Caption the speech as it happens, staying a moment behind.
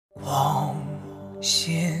谎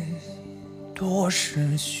线多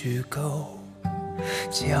是虚构，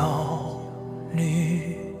焦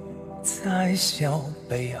虑在笑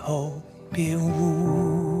背后别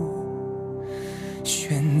无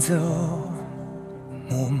选择，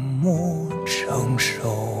默默承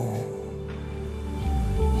受。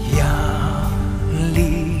压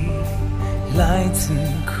力来自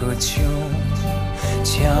渴求，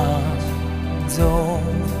抢走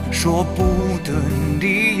说不的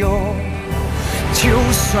理由，就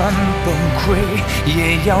算崩溃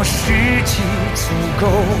也要时机足够，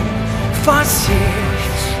发泄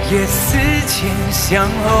也思前想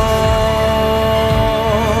后。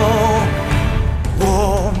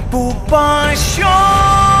我不罢休，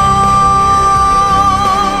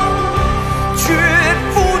绝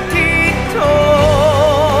不低头，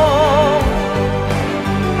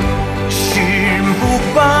誓不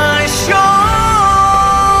罢休，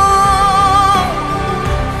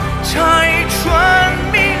拆穿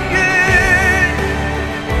命运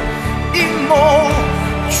阴谋，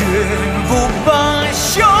绝不罢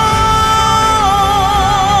休，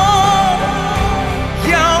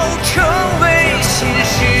要成为现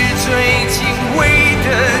实最敬畏的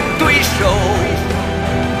对手，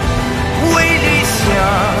为理想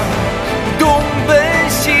东奔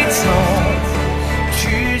西走，至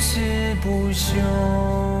死不休。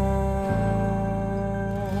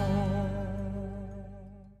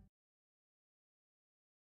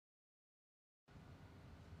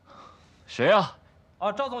谁呀？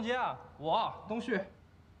啊，赵总监啊，我东旭。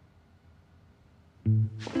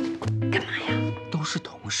干嘛呀？都是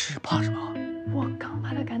同事，怕什么？我刚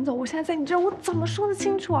把他赶走，我现在在你这儿，我怎么说得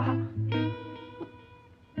清楚啊？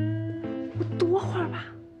我多会儿吧。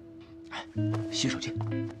哎，洗手间。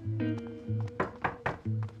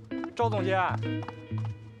赵总监，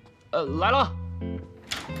来了。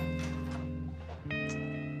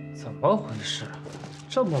怎么回事？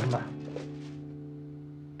这么慢？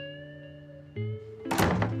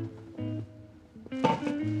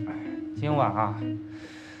今晚啊，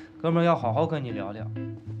哥们儿要好好跟你聊聊，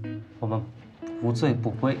我们不醉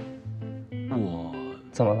不归。我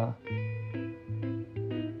怎么了？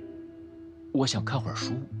我想看会儿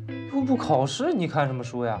书。又不考试，你看什么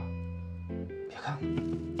书呀？别看，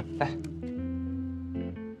来，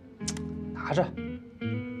拿着，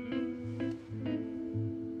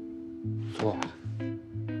坐。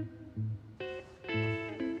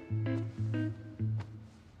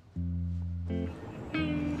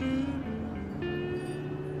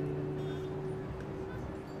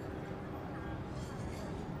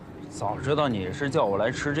早知道你是叫我来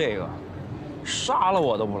吃这个，杀了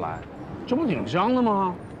我都不来。这不挺香的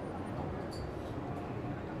吗？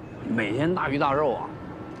每天大鱼大肉啊，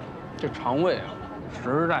这肠胃啊，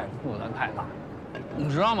实在负担太大。你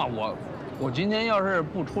知道吗？我今天要是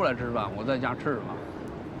不出来吃饭，我在家吃什么？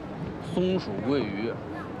松鼠桂鱼。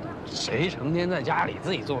谁成天在家里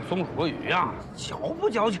自己做松鼠桂鱼呀？矫不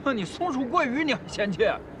矫情？你松鼠桂鱼你还嫌弃？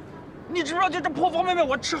你知不知道这破方便面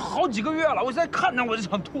我吃好几个月了，我现在看着我就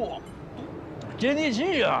想吐。接地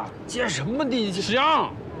气啊！接什么地气？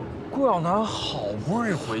香。顾小楠好不容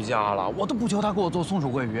易回家了，我都不求他给我做松鼠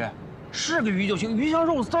桂鱼，是个鱼就行，鱼香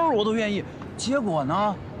肉丝儿我都愿意。结果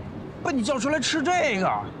呢，被你叫出来吃这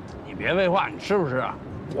个。你别废话，你吃不吃？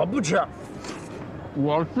我不吃。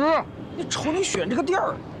我吃。你瞅你选这个地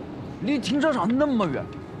儿，离停车场那么远，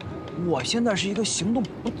我现在是一个行动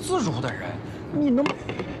不自如的人，你能？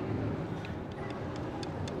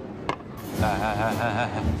哎，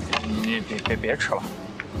你别吃了，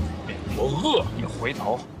我饿。你回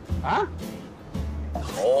头啊？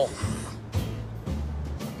头。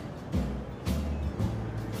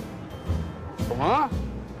怎么了？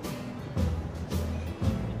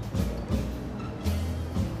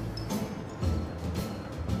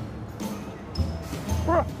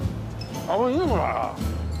不是，老婆你怎么来了？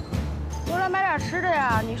过来买点吃的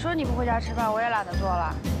呀！你说你不回家吃饭，我也懒得做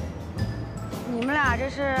了。你们俩这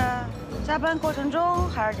是加班过程中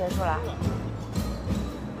还是结束了？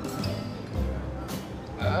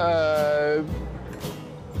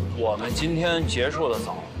我们今天结束的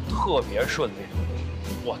早，特别顺利。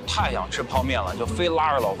我太想吃泡面了，就非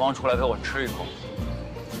拉着老方出来给我吃一口。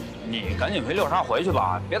你赶紧陪六莎回去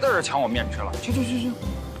吧，别在这抢我面吃了。去。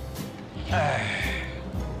哎，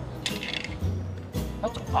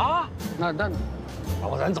走吧。那，老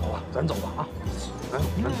婆咱走吧啊！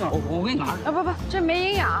我给你拿着。啊不，这没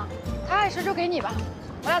营养，他爱吃就给你吧，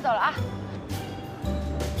我俩走了啊。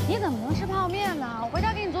你怎么能吃泡面呢？我回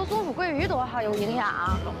家给你做松鼠桂鱼多好，有营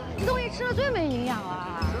养。这东西吃了最没营养了。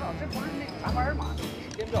知道这不是那个加班嘛，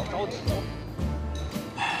时间比较着急。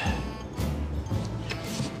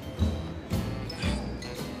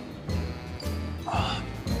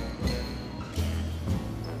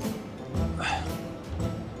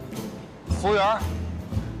务员，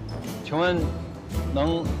请问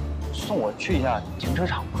能送我去一下停车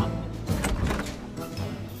场吗？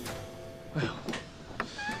哎呦，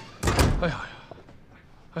哎呀，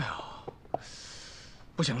哎呀，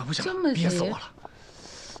不行了，不行了，憋死我了！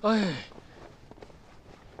哎。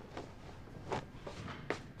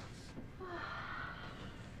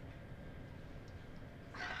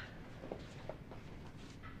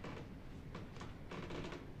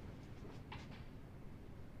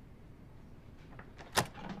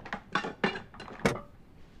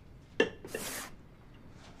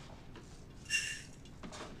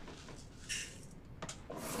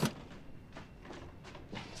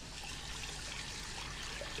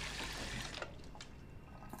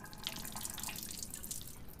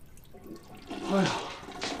 哎呀，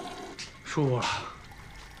舒服了。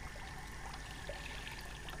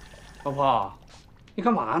老婆，你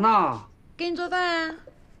干嘛呢？给你做饭啊，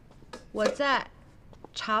我在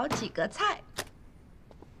炒几个菜。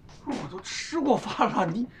我都吃过饭了，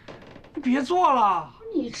你别做了。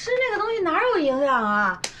你吃那个东西哪有营养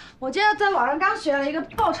啊？我今天在网上刚学了一个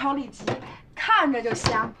爆炒里脊，看着就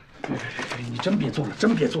香。别，你真别做了，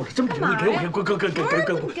真别做了，真别！你给我，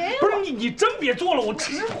给我！不是你真别做了，我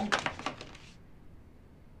吃过。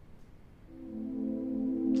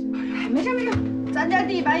 没事没事，咱家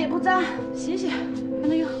地板也不脏，洗洗还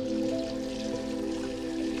能用。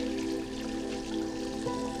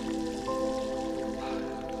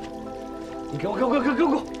你给我！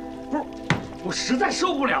不是，我实在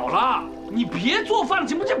受不了了！你别做饭了，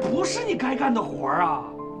行不？这不是你该干的活儿啊！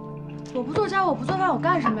我不做家务，我不做饭，我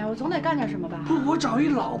干什么呀？我总得干点什么吧？不是，我找一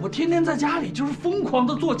老婆，天天在家里就是疯狂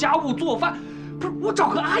的做家务做饭。 不是我找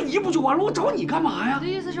个阿姨不就完了？我找你干嘛呀？你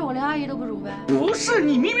的意思是我连阿姨都不如呗？不是，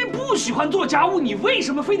你明明不喜欢做家务，你为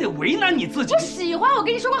什么非得为难你自己？我喜欢，我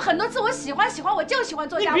跟你说过很多次，我喜欢，我就喜欢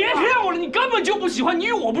做家务。你别骗我了，你根本就不喜欢，你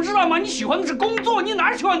以为我不知道吗？你喜欢的是工作，你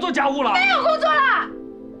哪喜欢做家务了？没有工作了，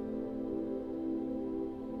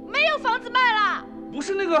没有房子卖了。不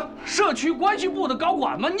是那个社区关系部的高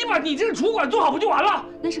管吗？你把你这个主管做好不就完了？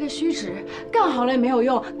那是个虚职，干好了也没有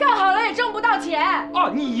用，干好了也挣不到钱。哦，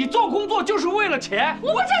你做工作就是为了钱？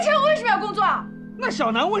我不挣钱，我为什么要工作？那小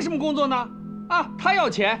南为什么工作呢？啊，他要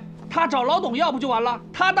钱，他找老董要不就完了？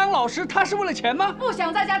他当老师，他是为了钱吗？不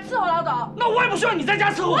想在家伺候老董。那我也不需要你在家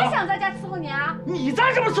伺候我。我想在家伺候你啊！你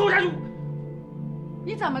再这么伺候下去，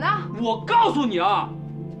你怎么的？我告诉你啊，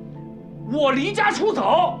我离家出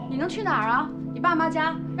走。你能去哪儿啊？你爸妈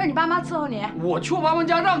家，让你爸妈伺候你。我去我爸妈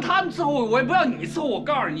家，让他们伺候我，我也不要你伺候我。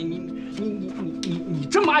告诉你，你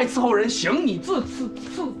这么爱伺候人，行，你伺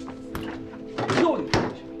候你。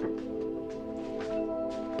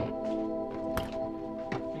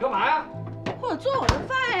你干嘛呀？我做我的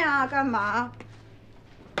饭呀，干嘛？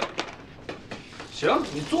行，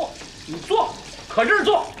你做，可劲儿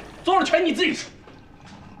做，做了全你自己吃。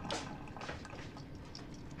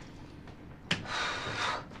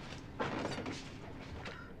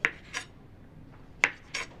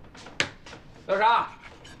 小傻，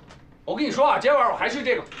我跟你说啊，今晚我还是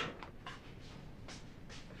这个。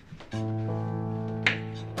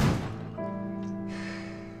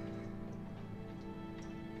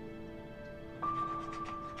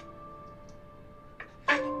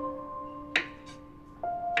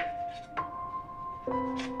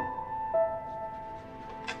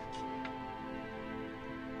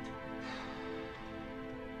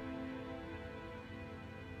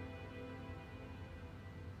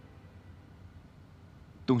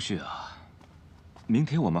东旭啊，明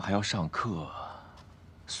天我们还要上课，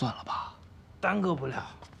算了吧，耽搁不了。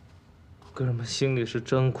哥们心里是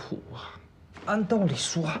真苦啊。按道理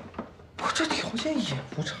说，我这条件也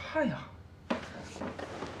不差呀。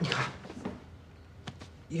你看，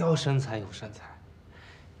要身材有身材，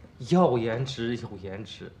要颜值有颜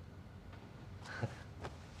值。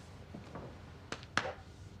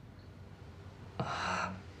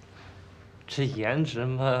啊，这颜值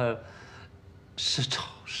嘛，是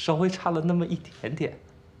稍微差了那么一点点，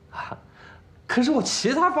啊，可是我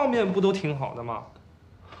其他方面不都挺好的吗？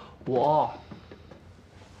我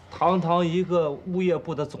堂堂一个物业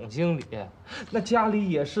部的总经理，那家里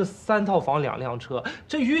也是3套房2辆车，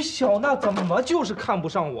这于小娜怎么就是看不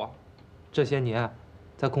上我？这些年，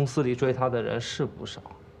在公司里追她的人是不少，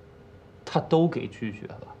她都给拒绝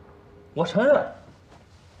了。我承认，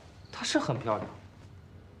她是很漂亮。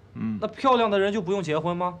那漂亮的人就不用结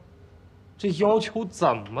婚吗？这要求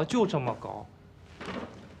怎么就这么高？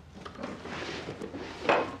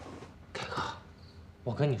凯哥，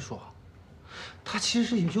我跟你说，他其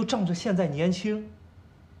实也就仗着现在年轻，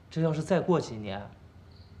这要是再过几年，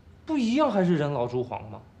不一样还是人老珠黄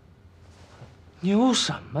吗？牛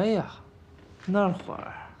什么呀？那会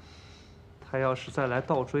儿，他要是再来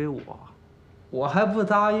倒追我，我还不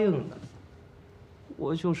答应呢。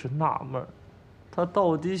我就是纳闷，他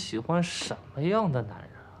到底喜欢什么样的男人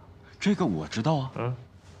啊？这个我知道啊。嗯。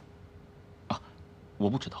啊，我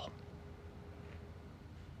不知道。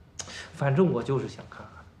反正我就是想看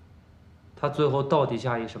看，他最后到底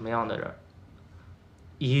嫁一什么样的人。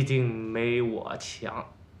一定没我强。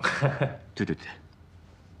对对对，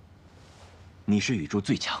你是宇宙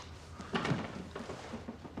最强。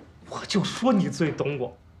我就说你最懂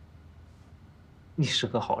我。你是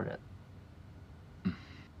个好人。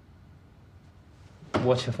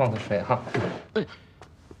我去放个水哈。哎，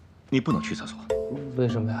你不能去厕所。为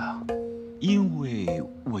什么呀？因为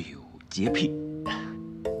我有洁癖，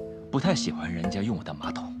不太喜欢人家用我的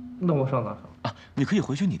马桶。那我上哪上？啊，你可以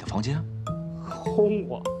回去你的房间。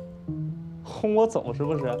轰我走是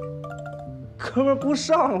不是？哥们儿不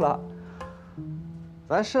上了，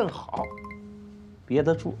咱甚好，憋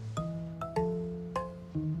得住。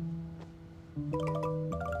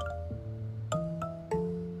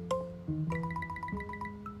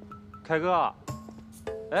凯哥，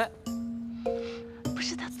哎，不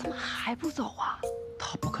是他怎么还不走啊？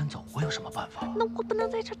他不肯走，我有什么办法？那我不能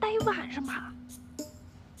在这待一晚上吧？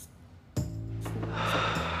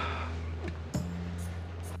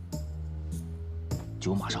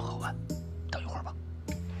酒马上喝完，等一会儿吧。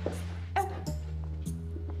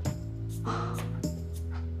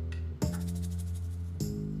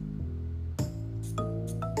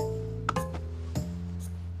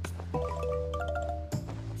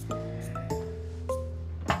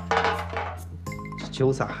这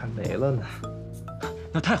酒咋还没了呢？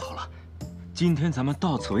那太好了，今天咱们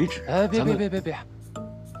到此为止。哎，别，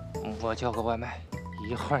我叫个外卖，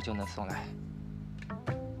一会儿就能送来。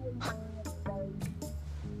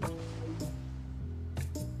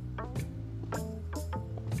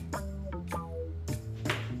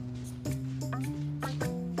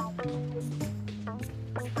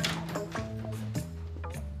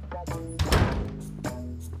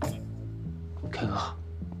凯哥，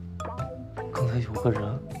刚才有个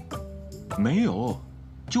人。没有，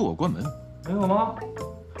就我关门。没有吗？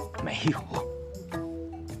没有。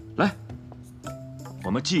来，我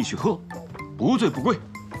们继续喝，不醉不归。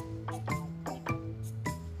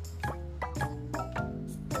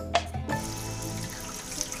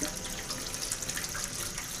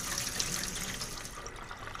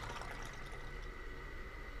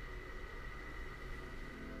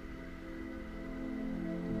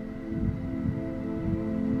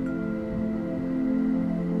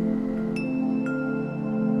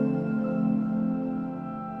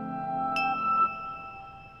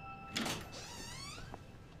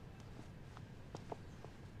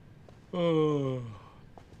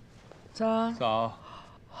早安。早，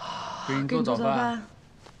给你做早饭。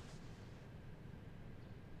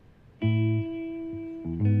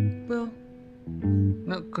不用。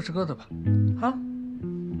那各吃各的吧。好。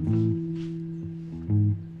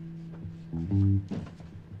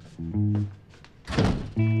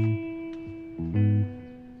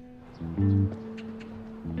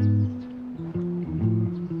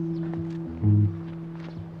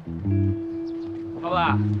老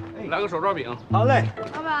板，来个手抓饼。好嘞。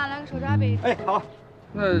老板，来个手抓饼。哎，好。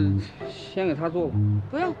那先给他做吧。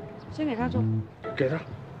不用，先给他做。给他。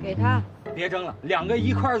给他。别争了，2个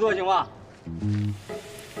一块做行吗？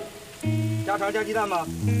加肠加鸡蛋吗？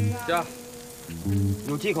加。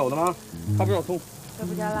有忌口的吗？他不要葱。这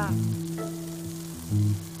不加辣。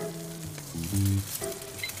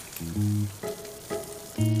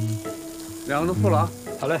2个都付了啊。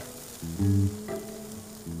好嘞。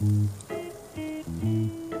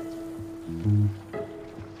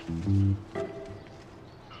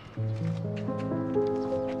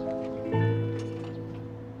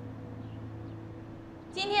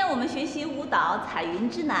今天我们学习舞蹈《彩云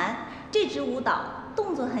之南》，这支舞蹈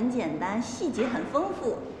动作很简单，细节很丰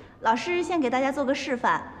富。老师先给大家做个示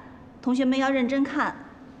范，同学们要认真看。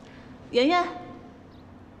圆圆，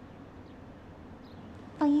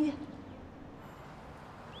放音乐。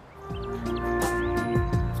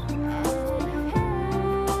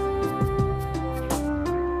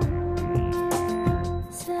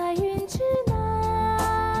彩云之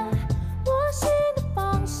南，我心的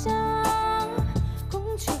方向，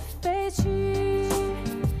孔雀飞去，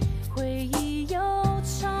回忆悠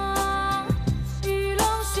长，玉龙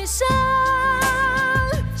雪山，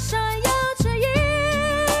闪耀着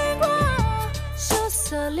荧光，羞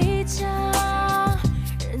涩丽江，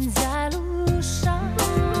人在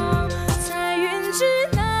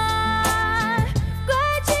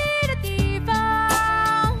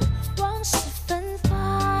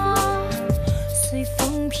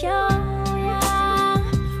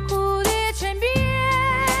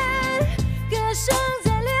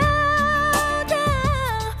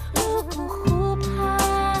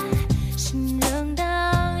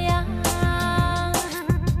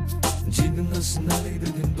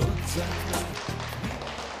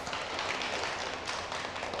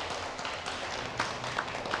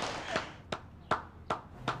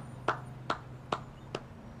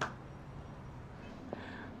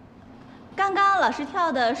刚刚老师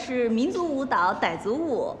跳的是民族舞蹈傣族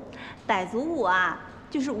舞，傣族舞啊，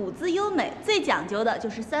就是舞姿优美，最讲究的就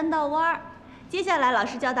是3道弯儿。接下来老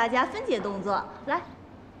师教大家分解动作，来，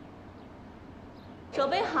手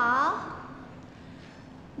背好，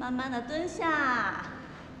慢慢的蹲下，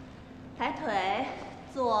抬腿，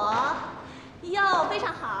左右，非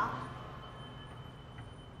常好。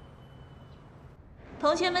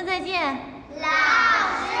同学们再见。老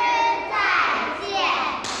师再见。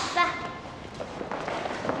来。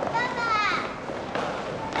爸爸。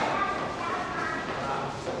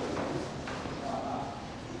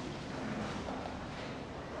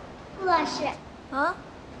顾老师。啊？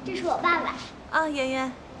这是我爸爸。啊，圆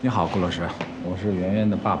圆。你好，顾老师，我是圆圆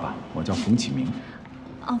的爸爸，我叫冯启明。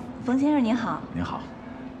哦，冯先生您好。您好。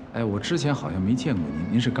哎，我之前好像没见过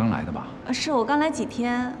您，您是刚来的吧？是我刚来几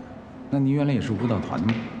天。那您原来也是舞蹈团的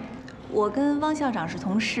吗？我跟汪校长是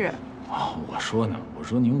同事。哦，我说呢，我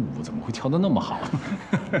说您舞怎么会跳得那么好？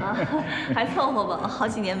啊，还凑合吧，好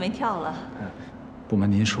几年没跳了。不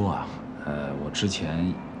瞒您说啊，我之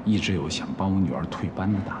前一直有想帮我女儿退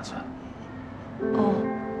班的打算。哦。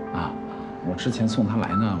啊，我之前送她来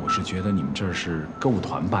呢，我是觉得你们这儿是歌舞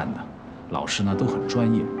团办的，老师呢都很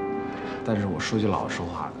专业。但是我说句老实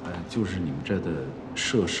话，就是你们这的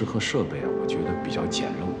设施和设备啊，我觉得比较简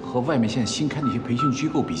陋，和外面现在新开那些培训机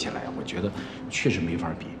构比起来，我觉得确实没法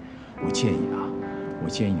比。我建议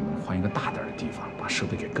你们换一个大点的地方，把设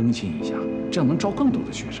备给更新一下，这样能招更多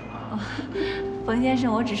的学生啊。冯先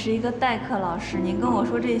生，我只是一个代课老师，您跟我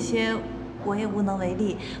说这些，我也无能为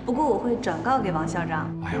力。不过我会转告给王校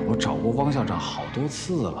长。哎呀，我找过汪校长好多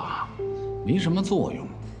次了，没什么作用。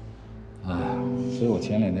所以我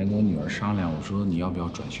前2天跟我女儿商量，我说你要不要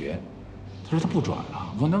转学？她说她不转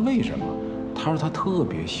了。我问她为什么？她说她特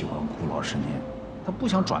别喜欢顾老师您，她不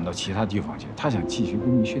想转到其他地方去，她想继续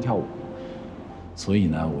跟您学跳舞。所以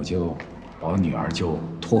呢，我就把我女儿就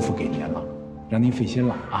托付给您了，让您费心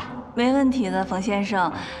了啊。没问题的，冯先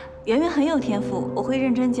生，圆圆很有天赋，我会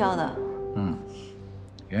认真教的。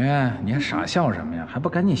圆圆，你还傻笑什么呀？还不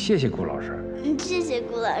赶紧谢谢顾老师？谢谢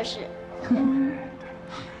顾老师。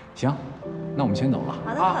行，那我们先走了。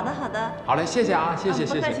好的，好的，好的。好嘞，谢谢啊，谢谢，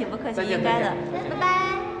不客气，不客气，应该的。拜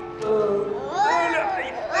拜。走。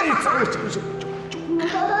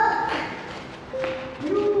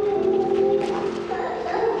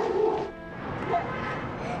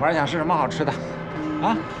晚上想吃什么好吃的？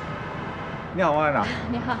啊？你好，王院长。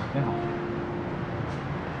你好。你好。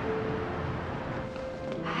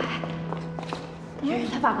圆圆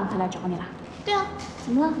他爸刚才来找你了。对啊，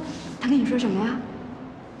怎么了？他跟你说什么呀？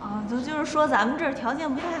就是说咱们这儿条件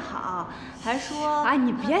不太好，还说……哎，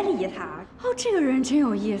你别理他。哦，这个人真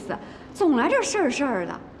有意思，总来这事儿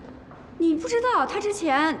的。你不知道，他之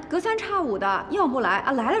前隔3差5的，要不来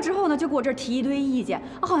啊，来了之后呢，就给我这儿提一堆意见，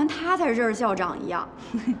好像他才是这儿校长一样，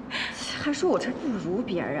还说我这不如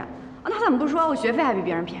别人。啊，他怎么不说我学费还比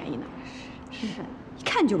别人便宜呢？是，一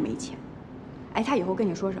看就没钱。哎，他以后跟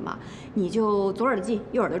你说什么，你就左耳的进，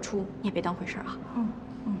右耳的出，你也别当回事啊。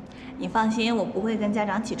你放心，我不会跟家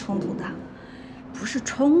长起冲突的。不是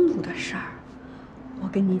冲突的事儿，我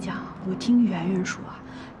跟你讲，我听圆圆说，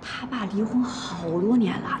他爸离婚好多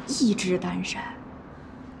年了，一直单身。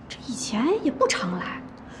这以前也不常来，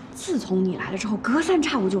自从你来了之后，隔3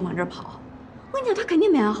差5就往这儿跑。我跟你讲，他肯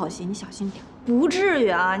定没安好心，你小心点。不至于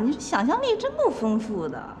啊，你想象力真够丰富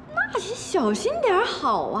的。那你小心点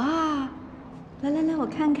好啊。来，我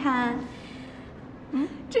看看。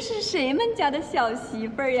这是谁们家的小媳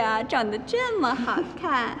妇儿呀？长得这么好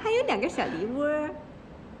看，还有2个小梨窝。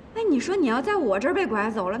哎，你说你要在我这儿被拐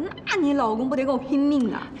走了，那你老公不得跟我拼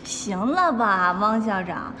命啊？行了吧，汪校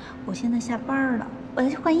长，我现在下班了，我要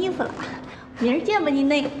去换衣服了，明儿见吧，您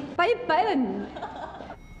那个，拜拜了你。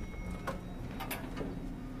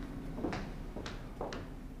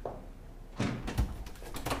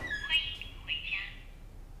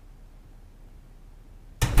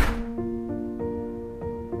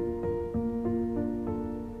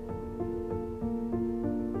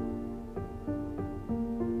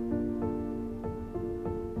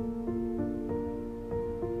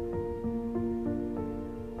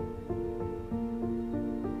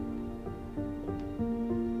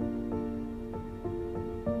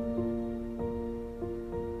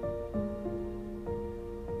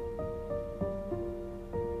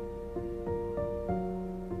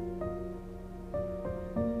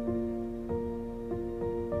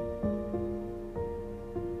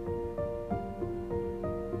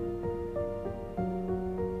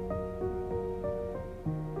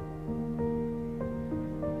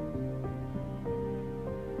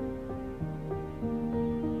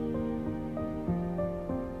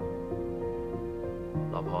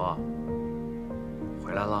老婆，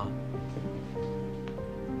回来了。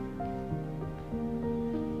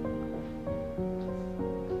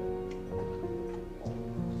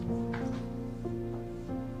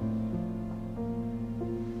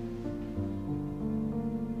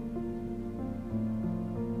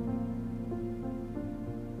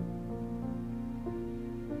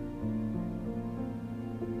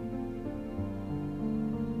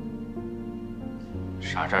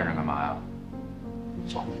傻站着干嘛呀？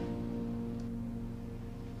走。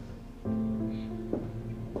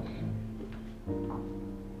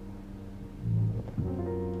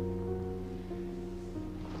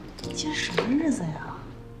今什么日子呀？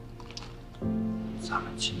咱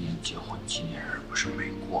们今年结婚纪念日不是没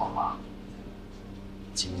过吗？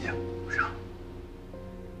今天补上。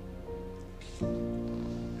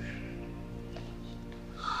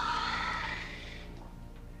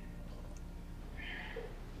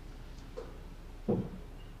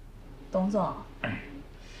董总，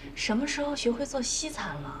什么时候学会做西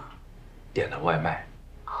餐了？点的外卖，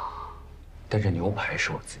但这牛排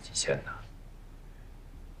是我自己煎的。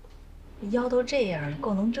你腰都这样，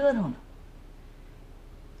够能折腾的。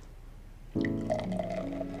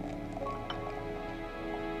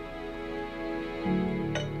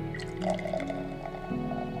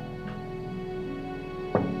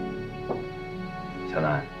小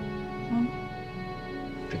南，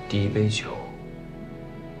这第一杯酒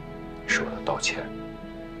是我的道歉。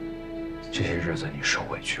这些日子你受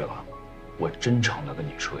委屈了，我真诚地跟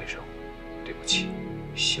你说一声对不起，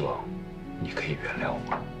希望你可以原谅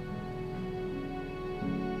我。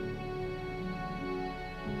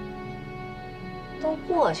都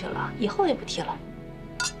过去了，以后就不提了。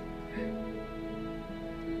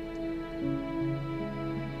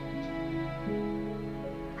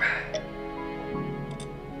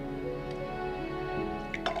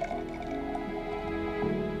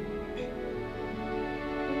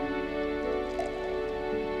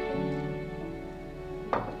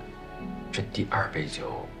这第二杯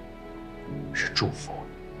酒是祝福，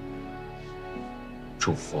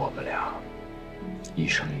祝福我们俩一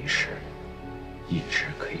生一世一直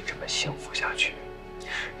可以这么幸福下去，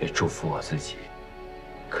也祝福我自己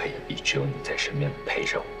可以一直有你在身边陪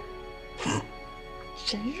着我。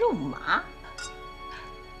人肉麻。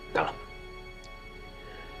干了。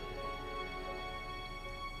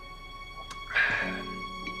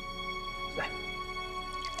来。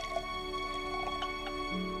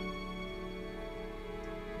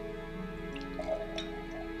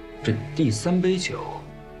这第三杯酒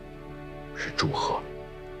是祝贺，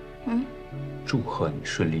祝贺你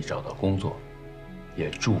顺利找到工作，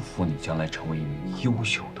也祝福你将来成为一名优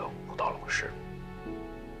秀的舞蹈老师。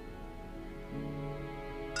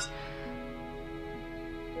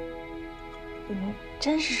你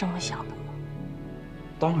真是这么想的吗？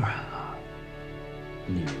当然了，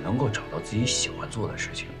你能够找到自己喜欢做的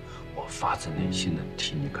事情，我发自内心的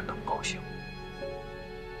替你感到高兴。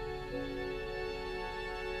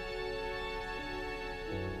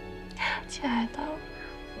亲爱的，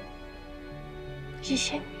谢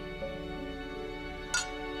谢你。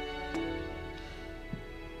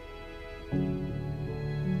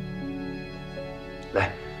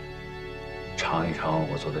来，尝一尝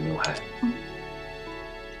我做的牛排。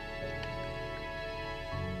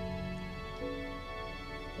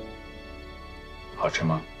好吃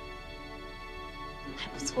吗？还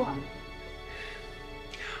不错。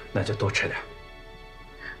那就多吃点。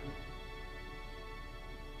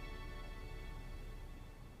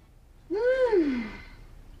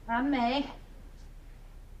完美。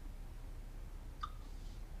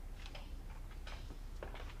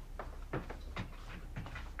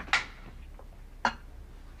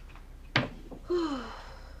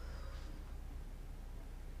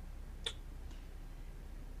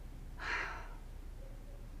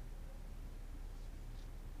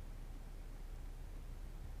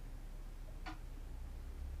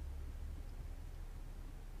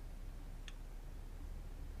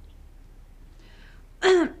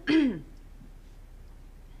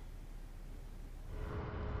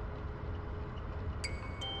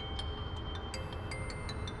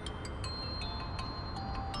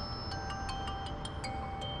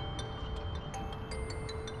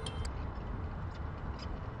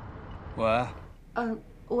喂。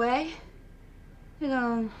喂，那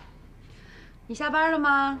个，你下班了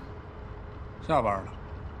吗？下班了。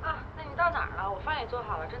啊，那你到哪儿了？我饭也做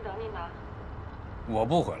好了，正等你呢。我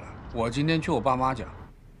不回来，我今天去我爸妈家。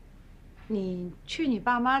你去你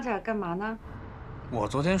爸妈家干嘛呢？我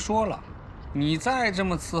昨天说了，你再这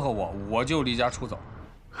么伺候我，我就离家出走。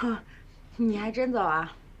哼，你还真走啊？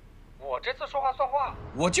我这次说话算话，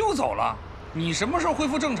我就走了。你什么时候恢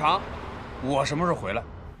复正常？我什么时候回来？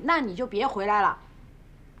那你就别回来了。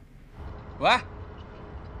喂。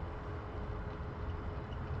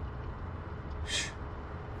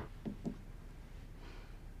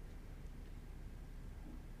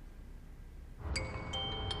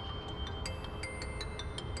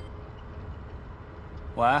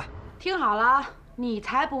喂。听好了，你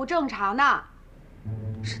才不正常呢。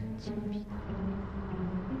神经病。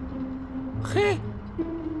嘿。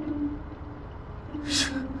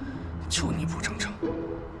 就你不正常，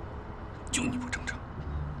就你不正常。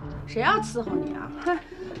谁要伺候你啊？哼，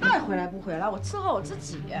爱回来不回来，我伺候我自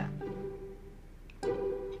己。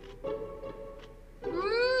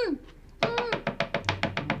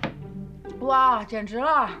哇，简直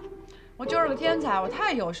了！我就是个天才，我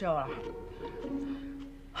太优秀了。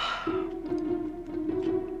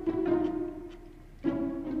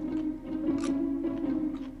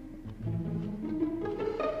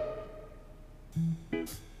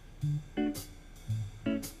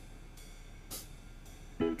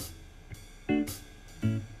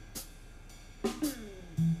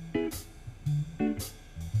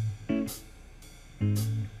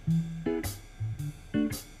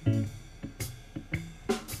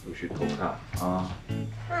去偷看啊！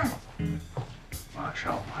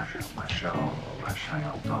马上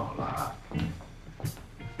要到了。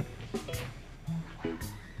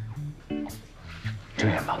睁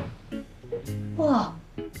眼吧。哇！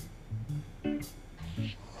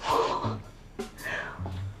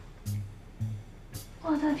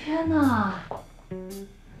我的天哪！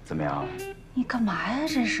怎么样？你干嘛呀？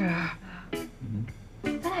这是？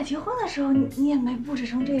咱俩结婚的时候，你也没布置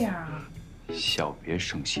成这样啊！ 小别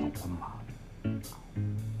胜新婚嘛。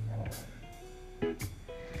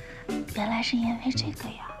原来是因为这个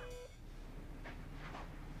呀。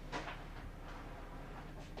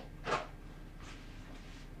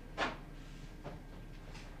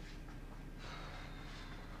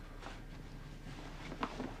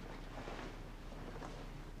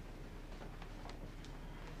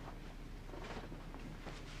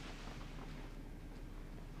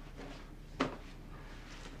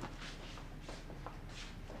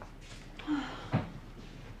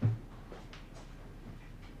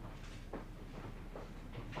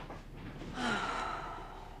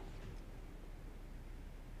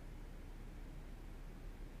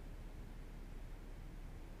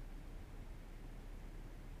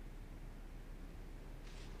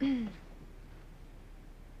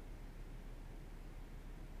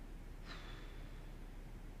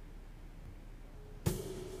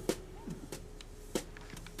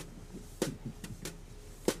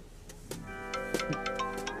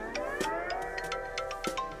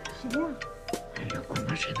谁呀？哎呀，管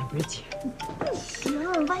他谁呢，别接。不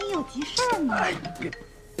行，万一有急事儿呢？哎，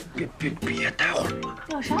别，待会儿嘛。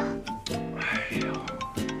有啥？哎呀，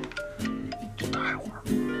就待会儿。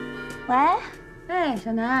喂，哎，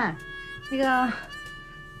小南，那个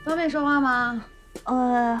方便说话吗？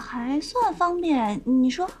还算方便。你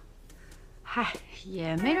说。嗨，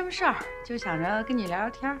也没什么事儿，就想着跟你聊聊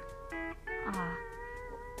天儿。啊，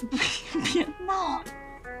别闹。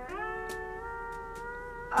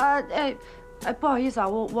 不好意思啊，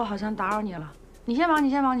我好像打扰你了。你先忙，你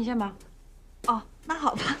先忙，你先忙。哦，那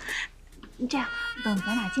好吧，这样等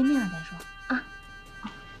咱俩见面了再说啊。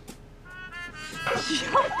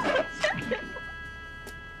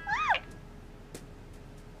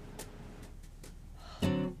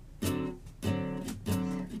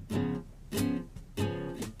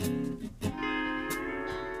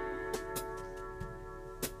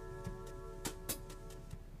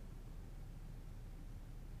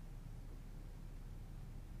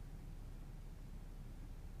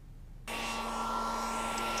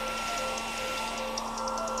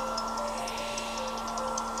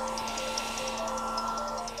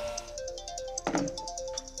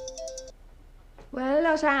喂，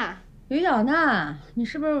廖莎，于小娜，你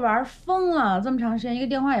是不是玩疯了？这么长时间一个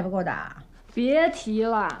电话也不给我打？别提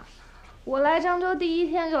了，我来漳州第1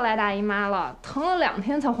天就来大姨妈了，疼了2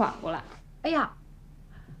天才缓过来。哎呀，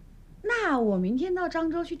那我明天到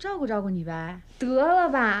漳州去照顾照顾你呗。得了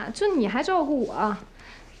吧，就你还照顾我，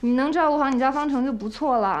你能照顾好你家方程就不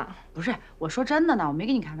错了。不是，我说真的呢，我没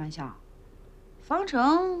跟你开玩笑。方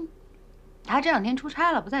程，他这2天出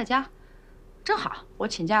差了，不在家，正好我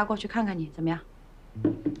请假过去看看你，怎么样？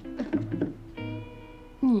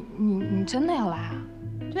你真的要来啊？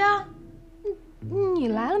对啊，你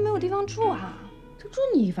来了没有地方住啊？就住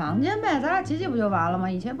你房间呗，咱俩挤挤不就完了吗？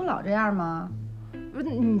以前不老这样吗？不是，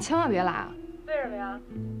你千万别来啊！为什么呀？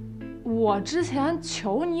我之前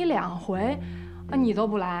求你2回，啊，你都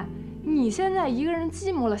不来。你现在一个人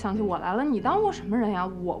寂寞了，想起我来了，你当我什么人呀？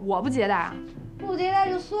我不接待啊？不接待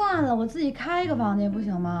就算了，我自己开一个房间不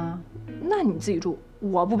行吗？那你自己住，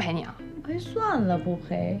我不陪你啊。哎，算了，不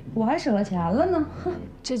陪，我还省了钱了呢。哼，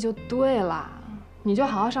这就对了，你就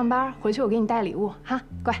好好上班，回去我给你带礼物哈，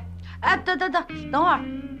乖。哎，等会儿。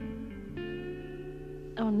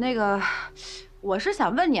那个，我是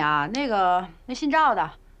想问你啊，那姓赵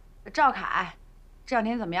的，赵凯，这2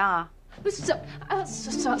天怎么样啊？不是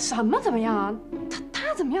什么怎么样啊？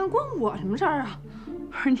他怎么样关我什么事儿啊？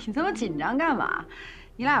不是你这么紧张干嘛？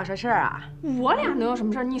你俩有啥事儿啊？我俩能有什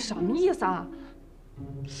么事儿？你什么意思啊？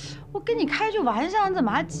我跟你开句玩笑，你怎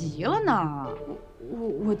么还急了呢？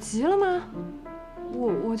我急了吗？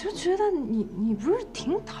我就觉得你不是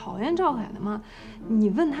挺讨厌赵凯的吗？你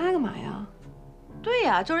问他干嘛呀？对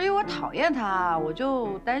呀，就是因为我讨厌他，我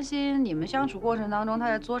就担心你们相处过程当中他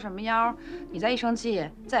在作什么妖，你再一生气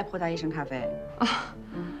再泼他一身咖啡啊！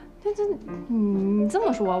你这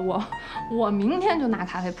么说，我明天就拿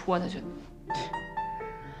咖啡泼他去。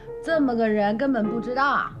这么个人根本不知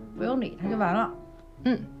道，不用理他就完了。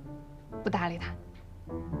不搭理他。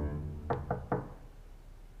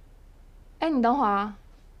哎，你等会儿啊。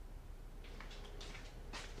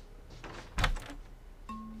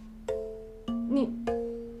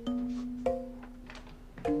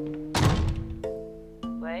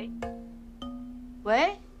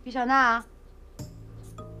喂，于小娜，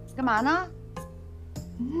干嘛呢？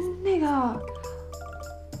那个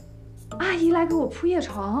阿姨来给我铺夜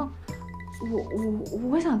床，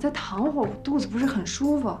我想再躺会儿，我肚子不是很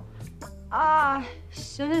舒服。啊，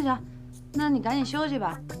行，那你赶紧休息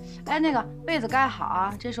吧。哎，那个被子盖好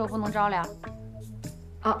啊，这时候不能着凉。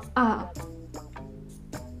啊。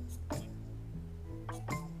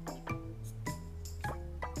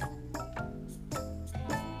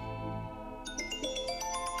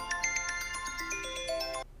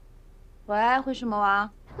喂，会什么王？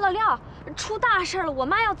老廖，出大事了，我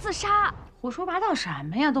妈要自杀。胡说八道什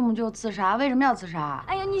么呀？动不动就自杀，为什么要自杀？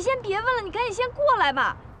哎呀，你先别问了，你赶紧先过来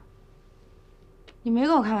吧。你没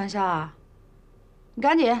跟我开玩笑啊？你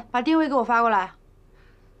赶紧把定位给我发过来。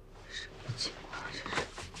什么情况这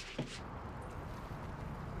是？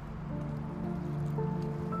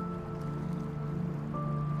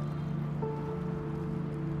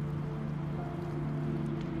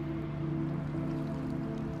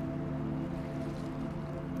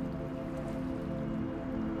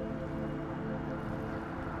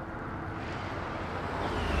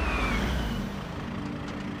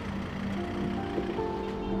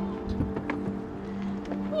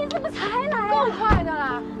你怎么才来啊？够快的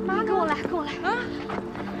了，妈，跟我来啊！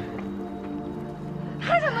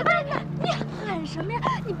他怎么在？你喊什么呀？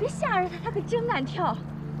你别吓着他，他可真敢跳。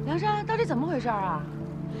梁山，到底怎么回事啊？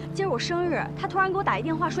今儿我生日，他突然给我打一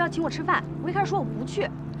电话说要请我吃饭，我一开始说我不去，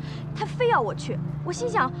他非要我去。我心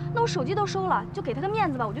想，那我手机都收了，就给他个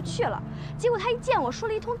面子吧，我就去了。结果他一见我说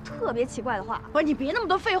了一通特别奇怪的话。不是你别那么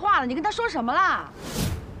多废话了，你跟他说什么啦？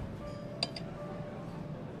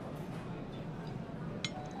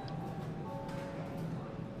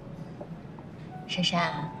珊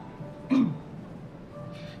珊，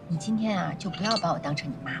你今天啊就不要把我当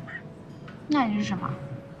成你妈妈。那你是什么？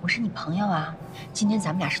我是你朋友啊，今天咱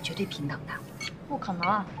们俩是绝对平等的。不可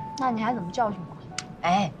能，那你还怎么教训我？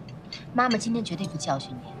哎，妈妈今天绝对不教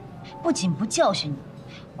训你，不仅不教训你，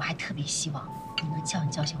我还特别希望你能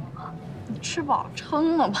教训我。你吃饱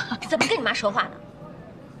撑了吧？怎么跟你妈说话呢？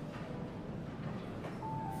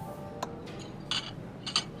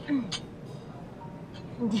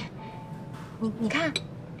你看，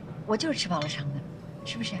我就是吃饱了撑的，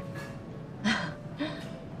是不是？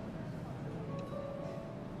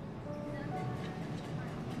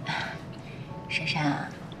珊珊啊，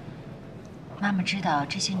妈妈知道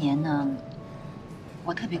这些年呢，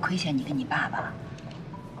我特别亏欠你跟你爸爸，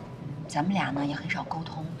咱们俩呢也很少沟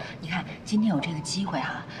通。你看今天有这个机会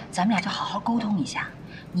哈，咱们俩就好好沟通一下。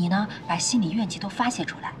你呢把心里怨气都发泄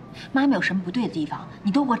出来，妈妈有什么不对的地方，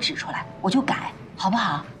你都给我指出来，我就改，好不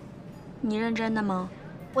好？你认真的吗？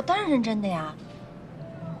我当然认真的呀。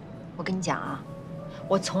我跟你讲啊，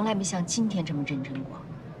我从来没像今天这么认真过。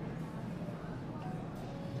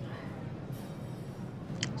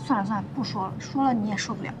算了，不说了，说了你也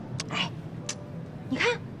受不了。哎，你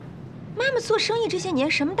看，妈妈做生意这些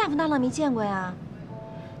年什么大风大浪没见过呀？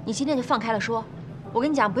你今天就放开了说，我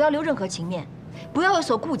跟你讲，不要留任何情面，不要有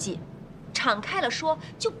所顾忌，敞开了说，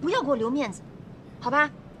就不要给我留面子，好吧？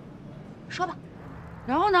说吧。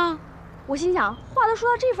然后呢？我心想，话都说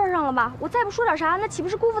到这份上了吧，我再不说点啥，那岂不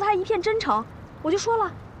是辜负他一片真诚？我就说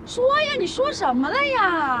了。说呀，你说什么了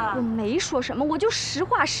呀？我没说什么，我就实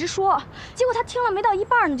话实说。结果他听了没到一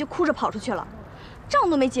半呢，就哭着跑出去了，账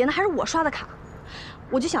都没结呢，还是我刷的卡。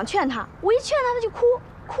我就想劝他，我一劝他，他就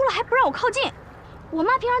哭了还不让我靠近。我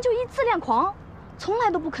妈平常就一自恋狂，从来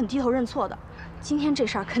都不肯低头认错的。今天这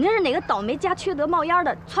事儿肯定是哪个倒霉加缺德冒烟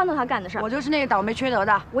的撺掇她干的事儿。我就是那个倒霉缺德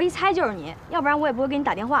的，我一猜就是你，要不然我也不会给你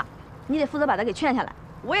打电话。你得负责把她给劝下来。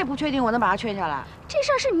我也不确定我能把她劝下来。这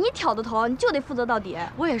事儿是你挑的头，你就得负责到底。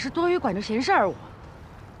我也是多余管这闲事儿，我。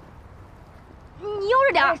你悠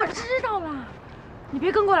着点儿。我知道了，你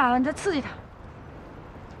别跟过来了，你再刺激她。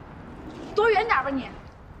躲远点吧你。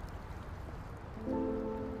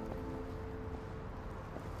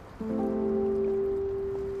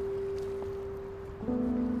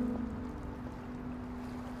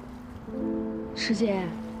师姐，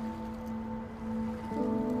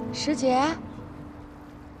师姐，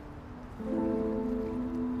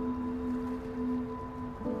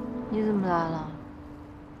你怎么来了？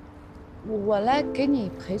我来给你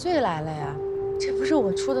赔罪来了呀！这不是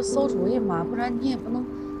我出的馊主意吗？不然你也不能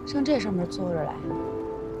上这上面坐着来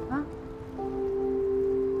啊！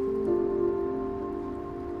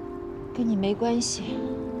跟你没关系，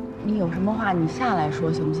你有什么话你下来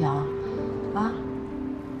说行不行？啊？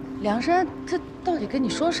梁山他到底跟你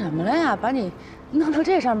说什么了呀？把你弄到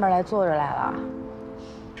这上面来坐着来了。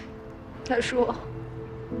他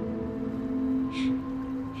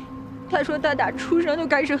说他打出生就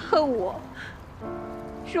开始恨我，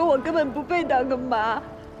说我根本不配当个妈，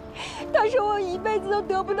他说我一辈子都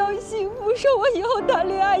得不到幸福，说我以后谈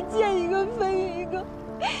恋爱见一个分一个，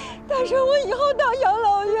他说我以后到养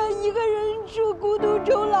老院一个人住，孤独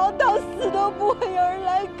终老，到死都不会有人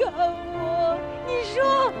来看我。你说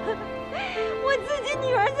我自己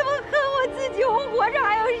女儿这么恨我自己，我活着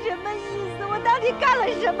还有什么意思？我到底干了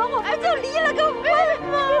什么？我不就离了个婚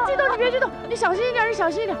吗？别激动，你别激动，你小心一点，你小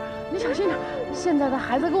心一点，你小心一点。现在的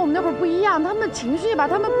孩子跟我们那会儿不一样，他们情绪吧，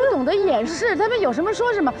他们不懂得掩饰，他们有什么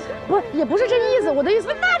说什么，也不是这个意思。我的意思，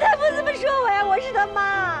那他不这么说我呀，我是他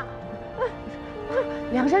妈。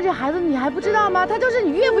梁山这孩子你还不知道吗？他就是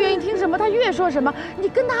你越不愿意听什么，他越说什么。你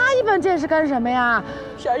跟他一般见识干什么呀？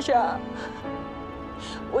莎莎，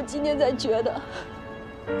我今天才觉得，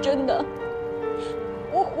真的，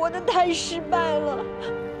我活得太失败了。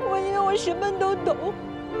我以为我什么都懂，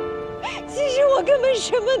其实我根本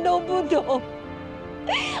什么都不懂。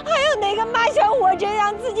还有哪个妈像我这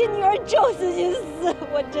样自己女儿咒死去死？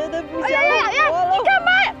我真的不想活了。你干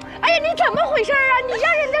嘛呀？哎呀，你怎么回事啊？你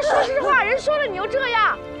让人家说实话，人说了你又这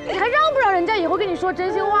样，你还让不让人家以后跟你说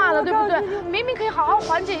真心话了，对不对？明明可以好好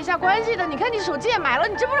缓解一下关系的，你看你手机也买了，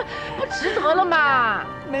你这不是不值得了吗？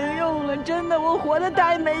没用了，真的，我活得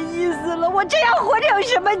太没意思了。我这样活着有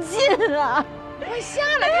什么劲啊？快下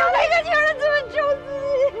来！哪个女人这么咒自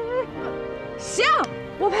己？行，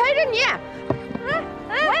我陪着你。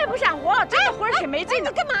我也不想活了，真的活着挺没劲的。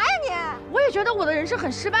你干嘛呀你？我也觉得我的人生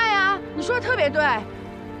很失败呀。你说的特别对，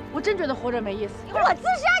我真觉得活着没意思。我自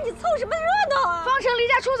杀，你凑什么热闹啊？方程离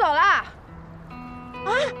家出走了。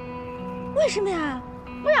啊？为什么呀？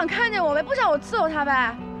不想看见我呗，不想我伺候他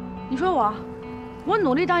呗。你说我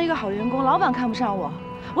努力当一个好员工，老板看不上我；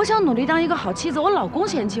我想努力当一个好妻子，我老公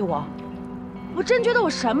嫌弃我。我真觉得我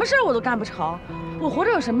什么事儿我都干不成，我活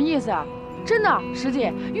着有什么意思啊？真的，师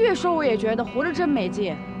姐，越说我也觉得活着真没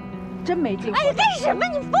劲，真没劲。哎呀，干什么？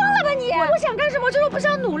你疯了吧你？我想干什么？就是我不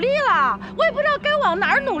想努力了，我也不知道该往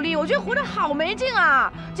哪儿努力。我觉得活着好没劲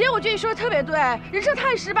啊！姐，我觉得你说的特别对，人生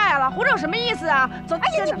太失败了，活着有什么意思啊？走！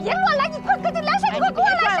哎呀，你别乱来，你快跟着梁山，你快过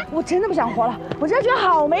来！我真的不想活了，我真的觉得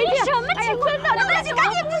好没劲。什么情况？真的，能不能你赶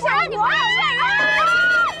紧不想让你活了？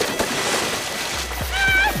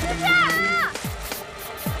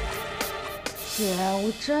姐，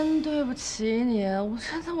我真对不起你，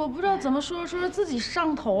我不知道怎么说着自己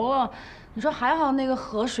上头了。你说还好那个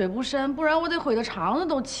河水不深，不然我得悔得肠子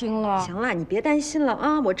都青了。行了，你别担心了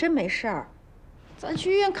啊，我真没事儿。咱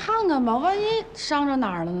去医院看看吧，万一伤着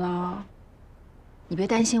哪儿了呢？你别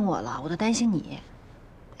担心我了，我都担心你。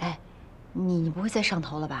哎，你不会再上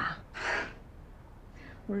头了吧？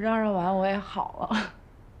我嚷完我也好了，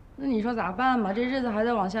那你说咋办嘛？这日子还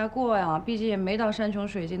得往下过呀，毕竟也没到山穷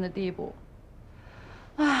水尽的地步。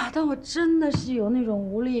啊！但我真的是有那种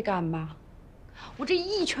无力感吧。我这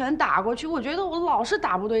一拳打过去，我觉得我老是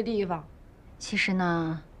打不对地方。其实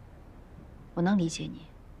呢，我能理解你。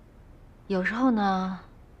有时候呢，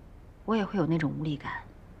我也会有那种无力感。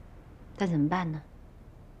但怎么办呢？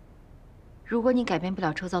如果你改变不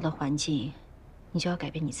了周遭的环境，你就要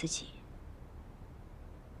改变你自己。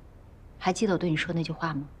还记得我对你说那句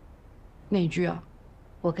话吗？哪句啊？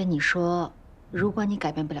我跟你说，如果你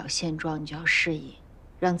改变不了现状，你就要适应。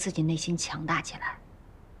让自己内心强大起来。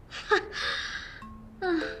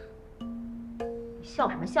你笑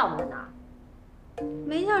什么笑呢？在哪儿？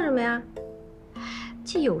没笑什么呀？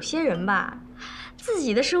就有些人吧，自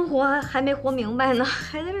己的生活还没活明白呢，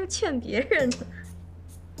还在这劝别人呢。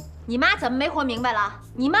你妈怎么没活明白了？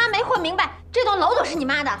你妈没混明白，这栋楼都是你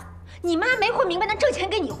妈的。你妈没混明白，那挣钱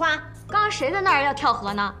给你花。刚刚谁在那儿要跳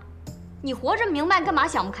河呢？你活着明白，干嘛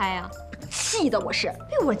想不开呀？气的我是，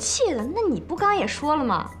被我气的。那你不刚也说了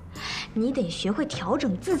吗？你得学会调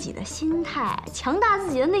整自己的心态，强大自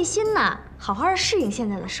己的内心呐，好好适应现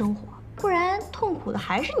在的生活，不然痛苦的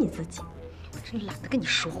还是你自己。我真懒得跟你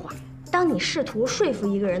说话。当你试图说服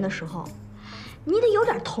一个人的时候，你得有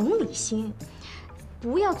点同理心，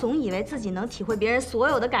不要总以为自己能体会别人所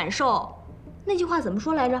有的感受。那句话怎么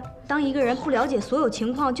说来着？当一个人不了解所有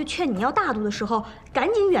情况就劝你要大度的时候，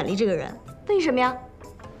赶紧远离这个人。为什么呀？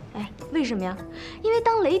哎，为什么呀？因为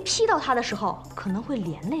当雷劈到他的时候，可能会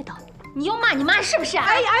连累到你。你又骂你妈是不是啊？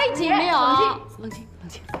哎，姐，没有，冷静，冷静，冷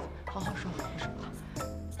静，好好说，好好说。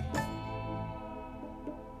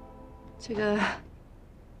这个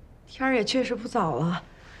天儿也确实不早了，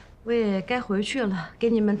我也该回去了，给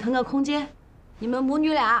你们腾个空间。你们母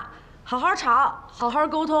女俩好好吵，好好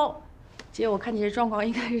沟通。姐，我看你这状况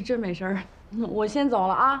应该是真没事儿，我先走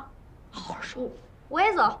了啊。好好说。我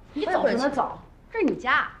也走。你走什么走？这是你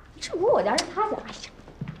家，这不是我家，是他家。哎呀，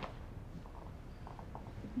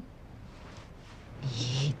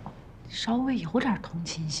你稍微有点同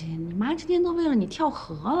情心。你妈今天都为了你跳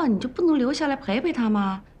河了，你就不能留下来陪陪她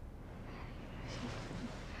吗？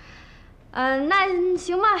那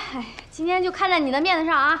行吧，哎，今天就看在你的面子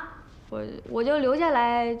上啊，我就留下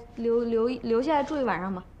来留下来住一晚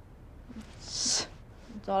上吧。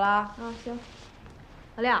走了啊，行。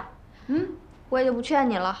老亮，我也就不劝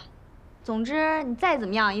你了。总之，你再怎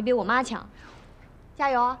么样也比我妈强，加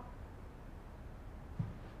油啊！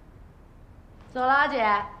走了啊，姐。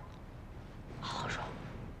好好说。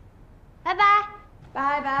拜拜。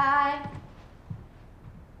拜拜。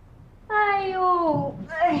哎呦，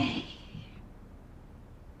哎。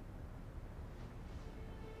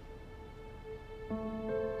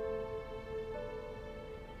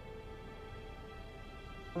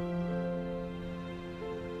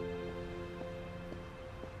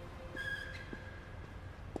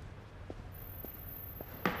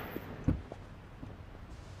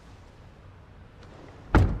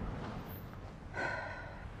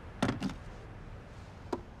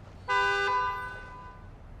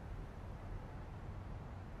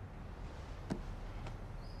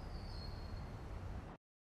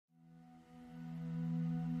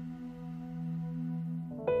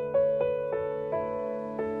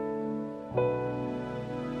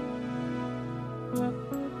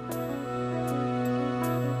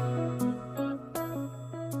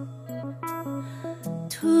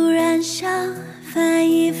突然想翻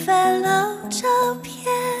一翻老照片，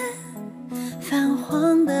泛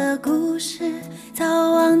黄的故事早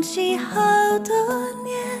忘记好多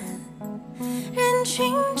年。人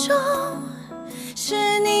群中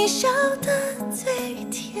是你笑得最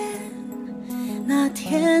甜，那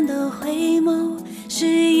天的回眸是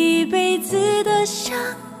一辈子的想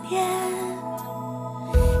念。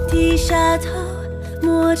低下头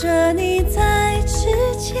摸着你在指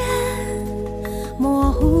尖，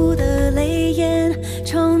模糊的泪眼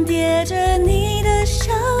重叠着你的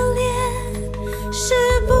笑脸，是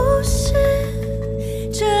不是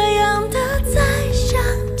这样的再相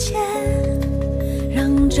见，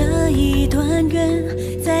让这一段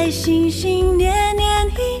缘在心心念